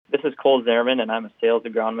This is Cole Zerman, and I'm a sales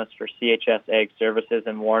agronomist for CHS Ag Services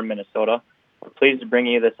in Warren, Minnesota. We're pleased to bring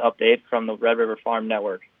you this update from the Red River Farm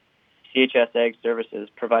Network. CHS Ag Services,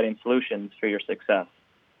 providing solutions for your success.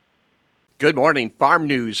 Good morning, Farm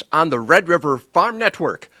News on the Red River Farm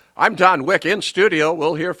Network. I'm Don Wick. In studio,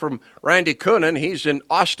 we'll hear from Randy Coonan. He's in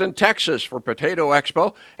Austin, Texas for Potato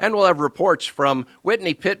Expo, and we'll have reports from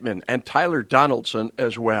Whitney Pittman and Tyler Donaldson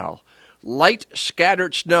as well. Light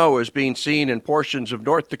scattered snow is being seen in portions of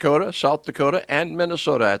North Dakota, South Dakota, and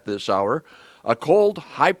Minnesota at this hour. A cold,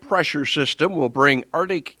 high-pressure system will bring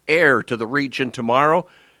Arctic air to the region tomorrow,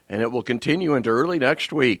 and it will continue into early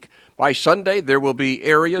next week. By Sunday, there will be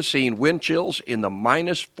areas seeing wind chills in the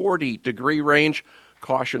minus 40-degree range.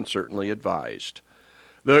 Caution certainly advised.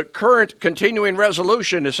 The current continuing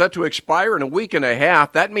resolution is set to expire in a week and a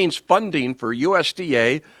half. That means funding for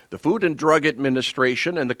USDA, the Food and Drug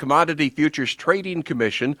Administration, and the Commodity Futures Trading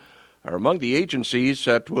Commission are among the agencies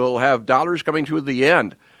that will have dollars coming to the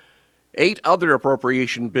end. 8 other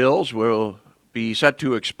appropriation bills will be set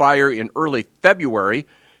to expire in early February.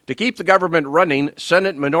 To keep the government running,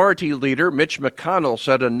 Senate Minority Leader Mitch McConnell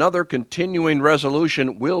said another continuing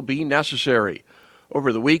resolution will be necessary.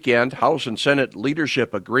 Over the weekend, House and Senate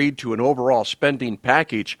leadership agreed to an overall spending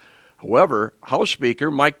package. However, House Speaker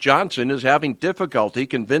Mike Johnson is having difficulty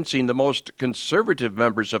convincing the most conservative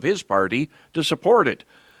members of his party to support it.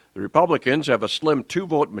 The Republicans have a slim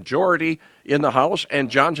 2-vote majority in the House, and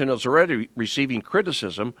Johnson is already receiving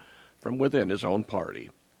criticism from within his own party.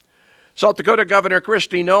 South Dakota Governor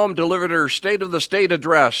Kristi Noem delivered her State of the State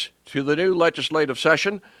address to the new legislative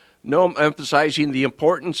session. Noem emphasizing the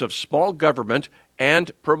importance of small government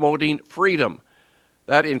and promoting freedom.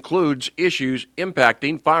 That includes issues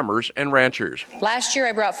impacting farmers and ranchers. Last year,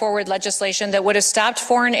 I brought forward legislation that would have stopped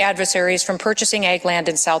foreign adversaries from purchasing ag land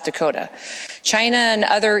in South Dakota. China and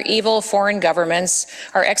other evil foreign governments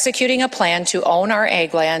are executing a plan to own our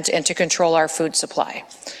ag land and to control our food supply.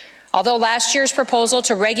 Although last year's proposal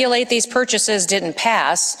to regulate these purchases didn't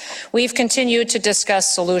pass, we've continued to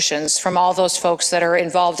discuss solutions from all those folks that are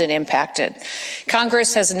involved and impacted.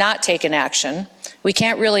 Congress has not taken action. We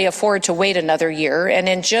can't really afford to wait another year, and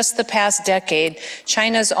in just the past decade,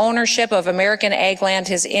 China's ownership of American ag land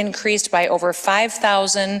has increased by over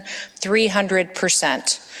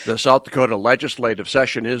 5,300%. The South Dakota legislative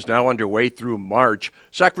session is now underway through March.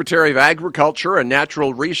 Secretary of Agriculture and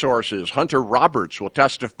Natural Resources Hunter Roberts will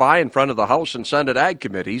testify in front of the House and Senate Ag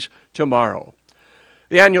Committees tomorrow.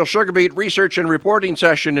 The annual sugar beet research and reporting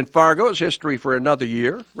session in Fargo is history for another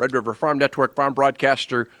year. Red River Farm Network farm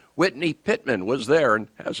broadcaster Whitney Pittman was there and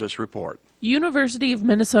has this report. University of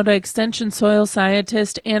Minnesota Extension soil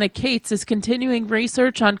scientist Anna Cates is continuing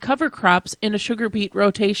research on cover crops in a sugar beet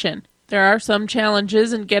rotation. There are some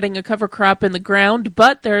challenges in getting a cover crop in the ground,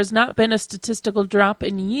 but there has not been a statistical drop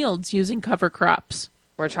in yields using cover crops.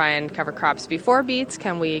 We're trying cover crops before beets.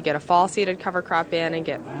 Can we get a fall-seeded cover crop in and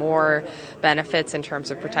get more benefits in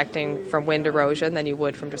terms of protecting from wind erosion than you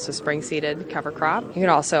would from just a spring-seeded cover crop? You can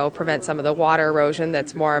also prevent some of the water erosion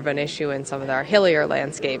that's more of an issue in some of our hillier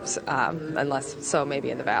landscapes, and less so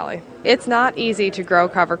maybe in the valley. It's not easy to grow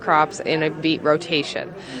cover crops in a beet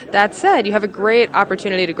rotation. That said, you have a great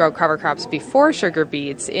opportunity to grow cover crops before sugar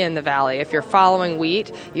beets in the valley. If you're following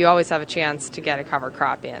wheat, you always have a chance to get a cover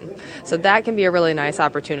crop in. So that can be a really nice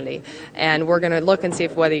opportunity. And we're going to look and see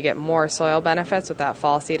whether you get more soil benefits with that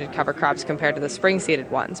fall-seeded cover crops compared to the spring-seeded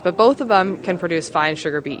ones. But both of them can produce fine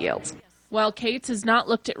sugar beet yields. While Cates has not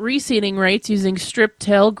looked at reseeding rates using strip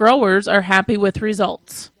till, growers are happy with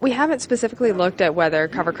results. We haven't specifically looked at whether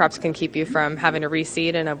cover crops can keep you from having to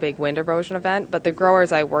reseed in a big wind erosion event, but the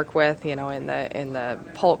growers I work with, in the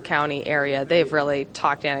Polk County area, they've really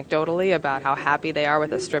talked anecdotally about how happy they are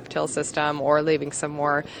with a strip till system or leaving some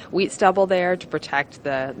more wheat stubble there to protect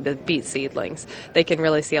the beet seedlings. They can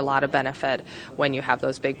really see a lot of benefit when you have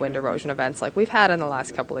those big wind erosion events like we've had in the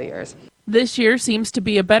last couple of years. This year seems to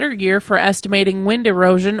be a better year for estimating wind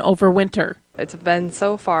erosion over winter. It's been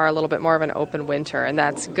so far a little bit more of an open winter, and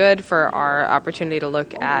that's good for our opportunity to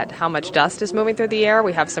look at how much dust is moving through the air.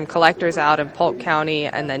 We have some collectors out in Polk County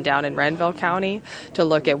and then down in Renville County to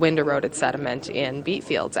look at wind-eroded sediment in beet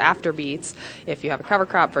fields. After beets, if you have a cover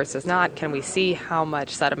crop versus not, can we see how much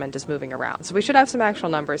sediment is moving around? So we should have some actual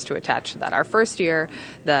numbers to attach to that. Our first year,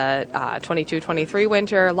 the 22-23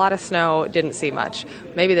 winter, a lot of snow, didn't see much.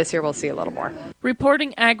 Maybe this year we'll see a little more.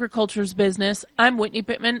 Reporting agriculture's business, I'm Whitney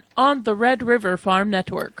Pittman on the Red River Farm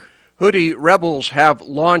Network. Houthi rebels have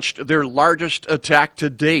launched their largest attack to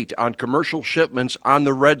date on commercial shipments on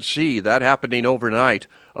the Red Sea. That happening overnight.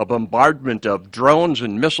 A bombardment of drones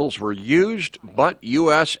and missiles were used, but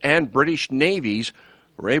U.S. and British navies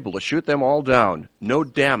were able to shoot them all down. No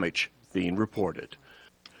damage being reported.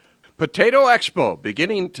 Potato Expo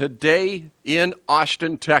beginning today in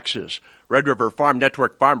Austin, Texas. Red River Farm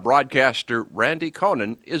Network farm broadcaster Randy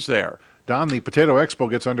Conan is there. Don, the Potato Expo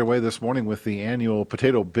gets underway this morning with the annual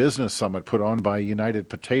Potato Business Summit put on by United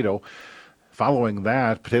Potato. Following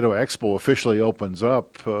that, Potato Expo officially opens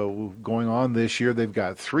up. Going on this year, they've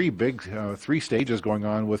got three stages going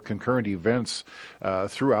on with concurrent events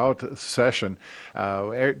throughout the session,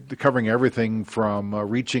 covering everything from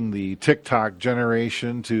reaching the TikTok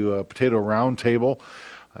generation to a potato roundtable,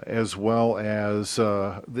 as well as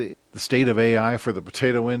the state of AI for the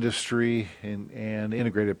potato industry and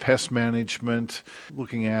integrated pest management,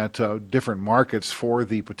 looking at different markets for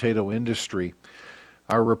the potato industry.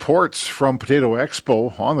 Our reports from Potato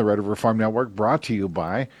Expo on the Red River Farm Network brought to you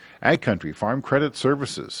by Ag Country Farm Credit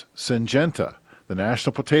Services, Syngenta, the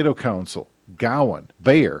National Potato Council, Gowan,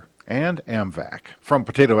 Bayer, and AMVAC. From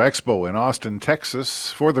Potato Expo in Austin,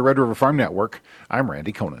 Texas, for the Red River Farm Network, I'm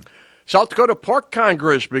Randy Conan. South Dakota Pork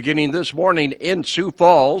Congress beginning this morning in Sioux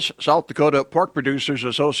Falls. South Dakota Pork Producers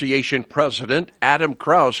Association President Adam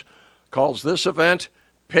Krause calls this event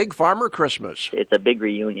Pig Farmer Christmas. It's a big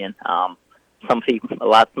reunion. Somebody a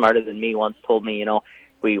lot smarter than me once told me,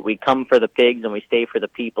 we come for the pigs and we stay for the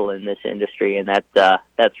people in this industry, and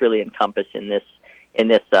that's really encompassed in this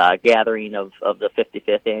gathering of the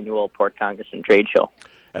 55th annual Pork Congress and Trade Show.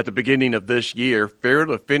 At the beginning of this year,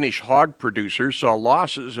 fair-to-finish hog producers saw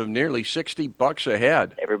losses of nearly $60 a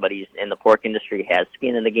head. Everybody in the pork industry has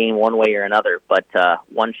skin in the game one way or another, but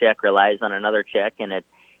one check relies on another check, and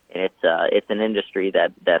it's an industry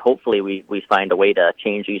that hopefully we find a way to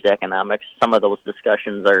change these economics. Some of those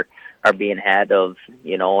discussions are being had of,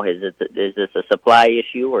 is this a supply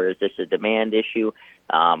issue or is this a demand issue?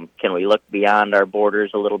 Can we look beyond our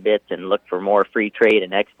borders a little bit and look for more free trade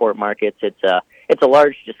and export markets? It's a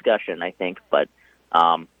large discussion, I think, but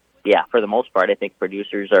for the most part, I think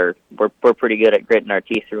producers we're pretty good at gritting our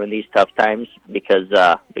teeth through in these tough times because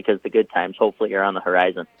the good times hopefully are on the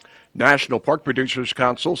horizon. National Pork Producers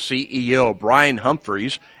Council CEO Brian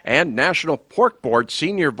Humphreys and National Pork Board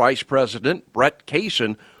Senior Vice President Brett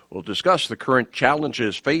Kaysen will discuss the current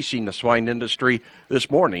challenges facing the swine industry this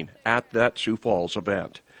morning at that Sioux Falls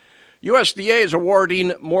event. USDA is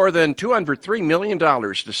awarding more than $203 million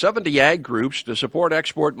to 70 ag groups to support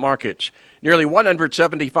export markets. Nearly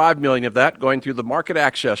 $175 million of that going through the Market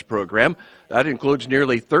Access Program. That includes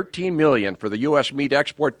nearly $13 million for the U.S. Meat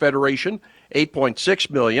Export Federation, $8.6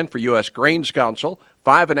 million for U.S. Grains Council,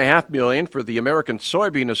 $5.5 million for the American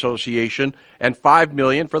Soybean Association, and $5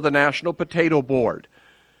 million for the National Potato Board.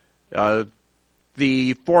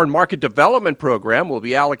 The Foreign Market Development Program will be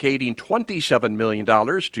allocating $27 million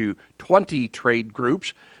to 20 trade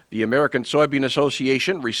groups. The American Soybean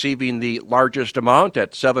Association receiving the largest amount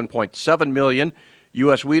at $7.7 million.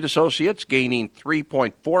 U.S. Wheat Associates gaining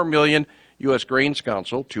 $3.4 million. U.S. Grains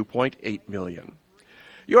Council $2.8 million.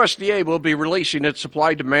 USDA will be releasing its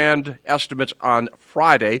supply-demand estimates on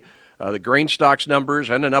Friday. The grain stocks numbers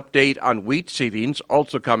and an update on wheat seedings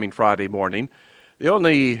also coming Friday morning.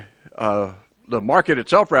 The market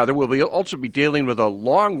itself, will also be dealing with a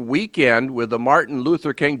long weekend with the Martin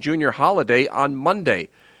Luther King Jr. holiday on Monday.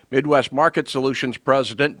 Midwest Market Solutions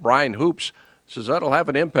President Brian Hoops says that'll have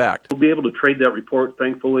an impact. We'll be able to trade that report,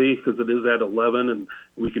 thankfully, because it is at 11, and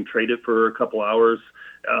we can trade it for a couple hours.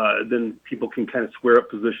 Then people can kind of square up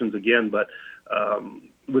positions again. But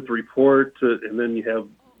with the report, and then you have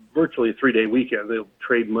virtually a 3-day weekend. They'll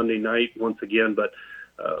trade Monday night once again, but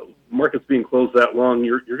markets being closed that long,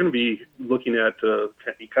 you're going to be looking at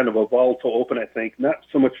kind of a volatile open, I think, not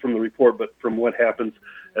so much from the report, but from what happens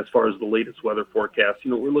as far as the latest weather forecast.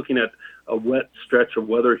 We're looking at a wet stretch of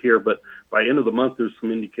weather here, but by end of the month, there's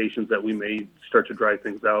some indications that we may start to dry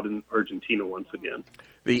things out in Argentina once again.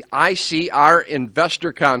 The ICR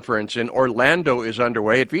Investor Conference in Orlando is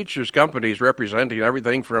underway. It features companies representing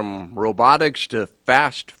everything from robotics to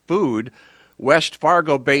fast food. West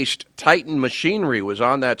Fargo-based Titan Machinery was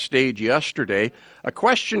on that stage yesterday. A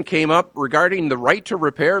question came up regarding the right to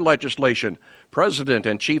repair legislation. President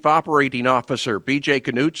and Chief Operating Officer B.J.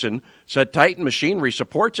 Knutson said Titan Machinery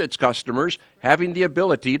supports its customers having the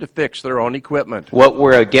ability to fix their own equipment. What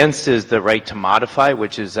we're against is the right to modify,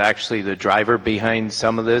 which is actually the driver behind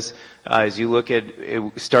some of this. As you look at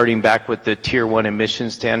it, starting back with the Tier 1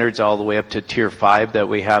 emission standards all the way up to Tier 5 that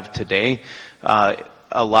we have today,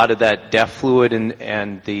 a lot of that DEF fluid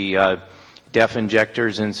and the DEF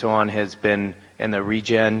injectors and so on has been, and the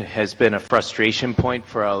regen has been a frustration point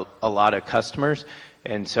for a lot of customers.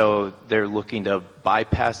 And so they're looking to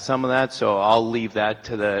bypass some of that. So I'll leave that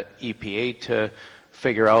to the EPA to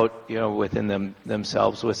figure out, within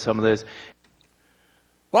themselves with some of this.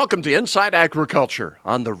 Welcome to Inside Agriculture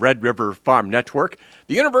on the Red River Farm Network.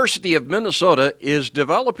 The University of Minnesota is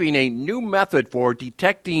developing a new method for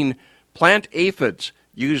detecting plant aphids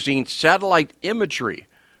using satellite imagery.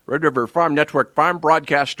 Red River Farm Network farm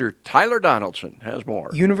broadcaster Tyler Donaldson has more.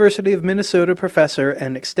 University of Minnesota professor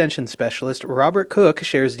and extension specialist Robert Cook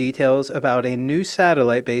shares details about a new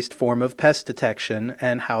satellite-based form of pest detection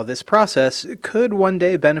and how this process could one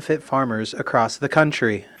day benefit farmers across the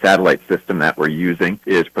country. Satellite system that we're using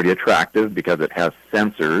is pretty attractive because it has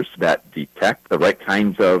sensors that detect the right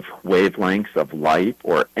kinds of wavelengths of light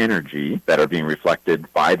or energy that are being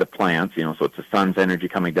reflected by the plants. So it's the sun's energy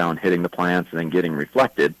coming down, hitting the plants, and then getting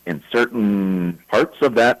reflected. And certain parts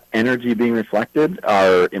of that energy being reflected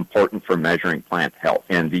are important for measuring plant health.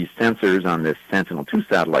 And these sensors on this Sentinel-2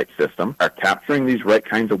 satellite system are capturing these right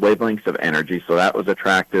kinds of wavelengths of energy, so that was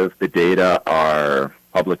attractive. The data are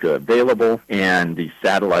publicly available, and the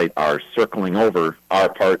satellites are circling over our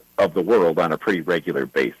part of the world on a pretty regular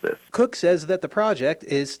basis. Cook says that the project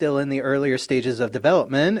is still in the earlier stages of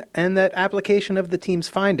development and that application of the team's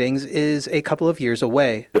findings is a couple of years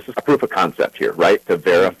away. This is a proof of concept here, right? To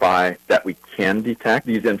verify that we can detect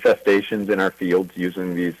these infestations in our fields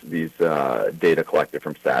using these data collected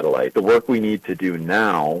from satellite. The work we need to do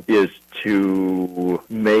now is to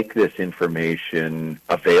make this information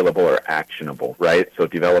available or actionable, right? So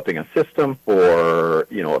developing a system for,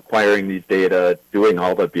 acquiring these data, doing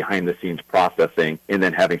all the behind-the-scenes processing, and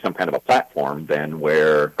then having some kind of a platform then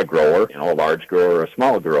where a grower, a large grower or a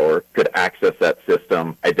small grower, could access that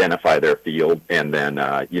system, identify their field, and then,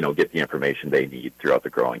 get the information they need throughout the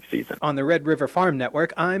growing season. On the Red River Farm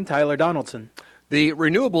Network, I'm Tyler Donaldson. The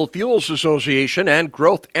Renewable Fuels Association and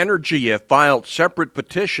Growth Energy have filed separate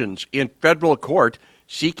petitions in federal court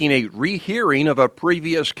seeking a rehearing of a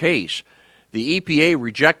previous case. The EPA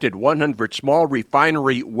rejected 100 small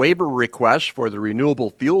refinery waiver requests for the renewable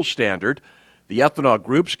fuel standard. The ethanol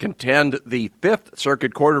groups contend the Fifth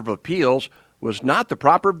Circuit Court of Appeals was not the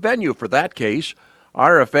proper venue for that case.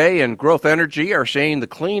 RFA and Growth Energy are saying the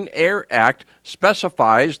Clean Air Act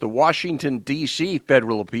specifies the Washington, D.C.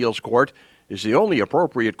 Federal Appeals Court is the only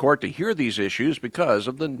appropriate court to hear these issues because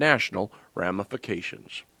of the national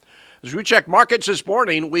ramifications. As we check markets this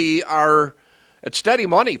morning, we are at steady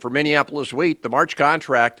money for Minneapolis wheat. The March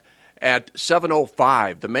contract at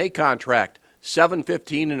 $7.05. The May contract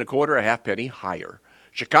 $7.15 and a quarter, a half penny higher.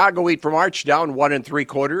 Chicago wheat for March down 1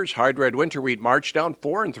 3/4. Hard red winter wheat March down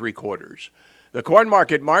 4 3/4. The corn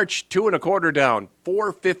market March 2 1/4 down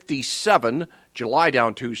 4.57. July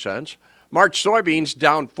down 2 cents. March soybeans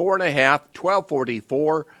down 4 1/2,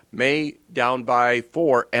 12.44. May down by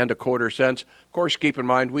 4 1/4 cents. Of course, keep in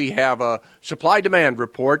mind we have a supply-demand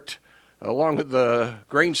report along with the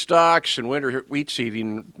grain stocks and winter wheat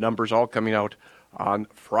seeding numbers all coming out on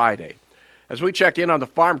Friday. As we check in on the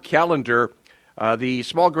farm calendar, the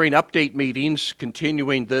small grain update meetings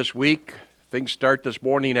continuing this week. Things start this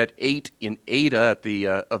morning at 8 in Ada at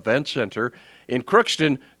the event center. In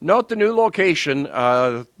Crookston, note the new location.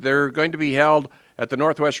 They're going to be held at the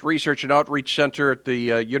Northwest Research and Outreach Center at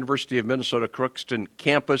the University of Minnesota Crookston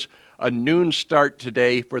campus. A noon start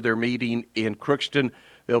today for their meeting in Crookston.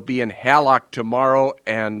 They'll be in Hallock tomorrow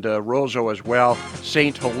and Roseau as well,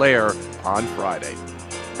 St. Hilaire on Friday.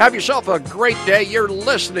 Have yourself a great day. You're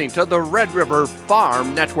listening to the Red River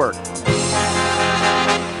Farm Network.